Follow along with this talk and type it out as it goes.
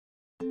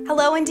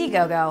Hello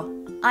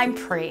Indiegogo, I'm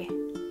Pre.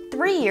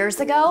 3 years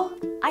ago,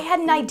 I had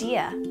an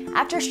idea.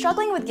 After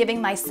struggling with giving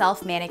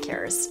myself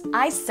manicures,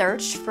 I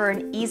searched for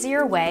an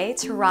easier way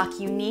to rock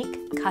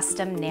unique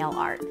custom nail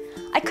art.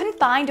 I couldn't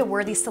find a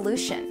worthy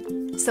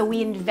solution, so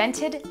we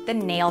invented the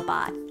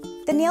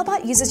Nailbot. The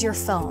Nailbot uses your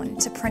phone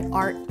to print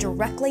art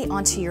directly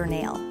onto your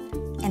nail,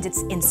 and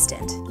it's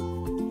instant.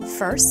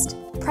 First,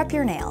 prep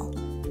your nail.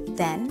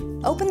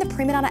 Then, open the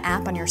Preemadonna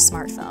app on your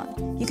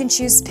smartphone. You can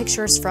choose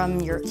pictures from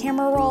your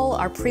camera roll,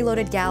 our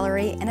preloaded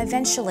gallery, and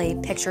eventually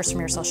pictures from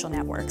your social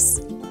networks.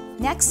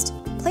 Next,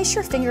 place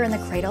your finger in the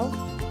cradle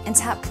and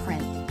tap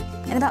print.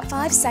 In about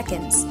 5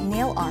 seconds,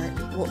 nail art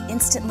will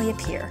instantly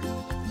appear.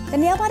 The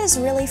Nailbot is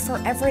really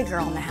for every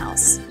girl in the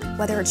house,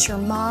 whether it's your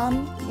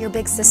mom, your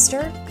big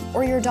sister,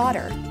 or your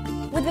daughter.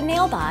 With the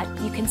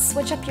Nailbot, you can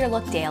switch up your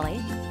look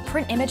daily,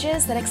 print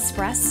images that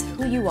express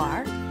who you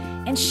are,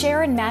 and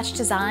share and match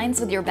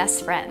designs with your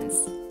best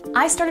friends.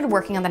 I started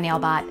working on the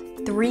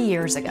Nailbot 3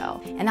 years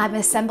ago, and I've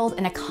assembled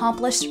an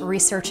accomplished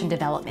research and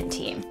development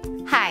team.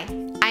 Hi,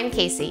 I'm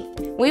Casey.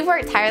 We've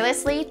worked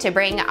tirelessly to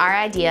bring our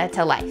idea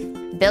to life,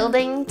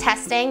 building,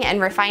 testing, and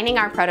refining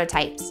our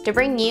prototypes to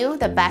bring you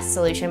the best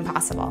solution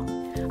possible.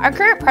 Our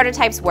current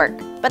prototypes work,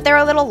 but they're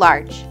a little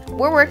large.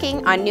 We're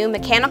working on new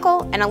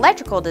mechanical and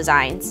electrical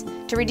designs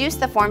to reduce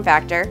the form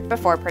factor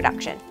before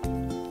production.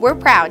 We're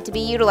proud to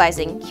be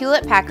utilizing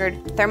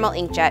Hewlett-Packard thermal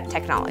inkjet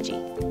technology.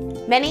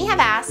 Many have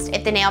asked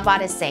if the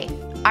Nailbot is safe.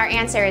 Our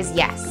answer is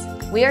yes.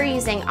 We are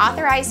using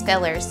authorized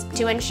fillers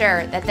to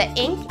ensure that the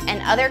ink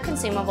and other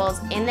consumables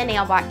in the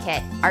Nailbot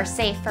kit are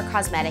safe for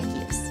cosmetic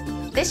use.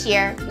 This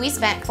year, we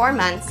spent 4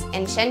 months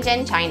in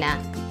Shenzhen, China,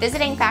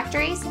 visiting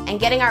factories and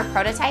getting our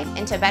prototype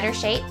into better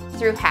shape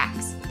through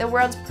HACS, the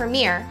world's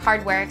premier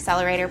hardware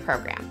accelerator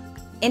program.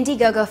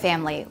 Indiegogo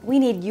family, we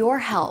need your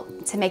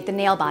help to make the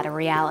Nailbot a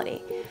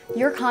reality.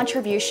 Your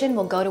contribution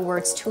will go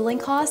towards tooling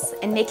costs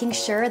and making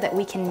sure that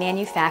we can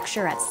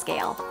manufacture at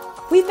scale.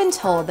 We've been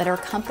told that our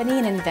company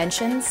and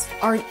inventions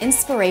are an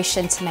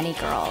inspiration to many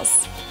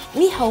girls.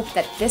 We hope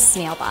that this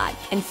Nailbot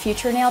and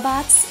future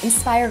Nailbots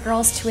inspire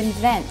girls to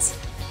invent,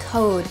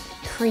 code,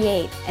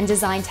 create, and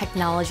design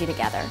technology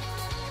together.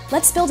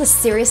 Let's build a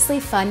seriously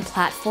fun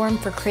platform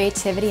for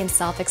creativity and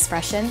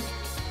self-expression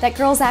that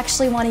girls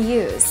actually want to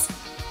use.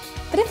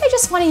 But if they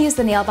just want to use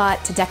the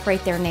Nailbot to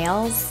decorate their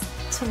nails,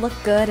 to look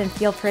good and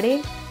feel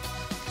pretty,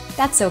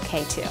 that's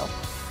okay too.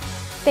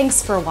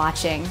 Thanks for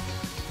watching.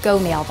 Go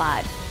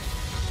Nailbot.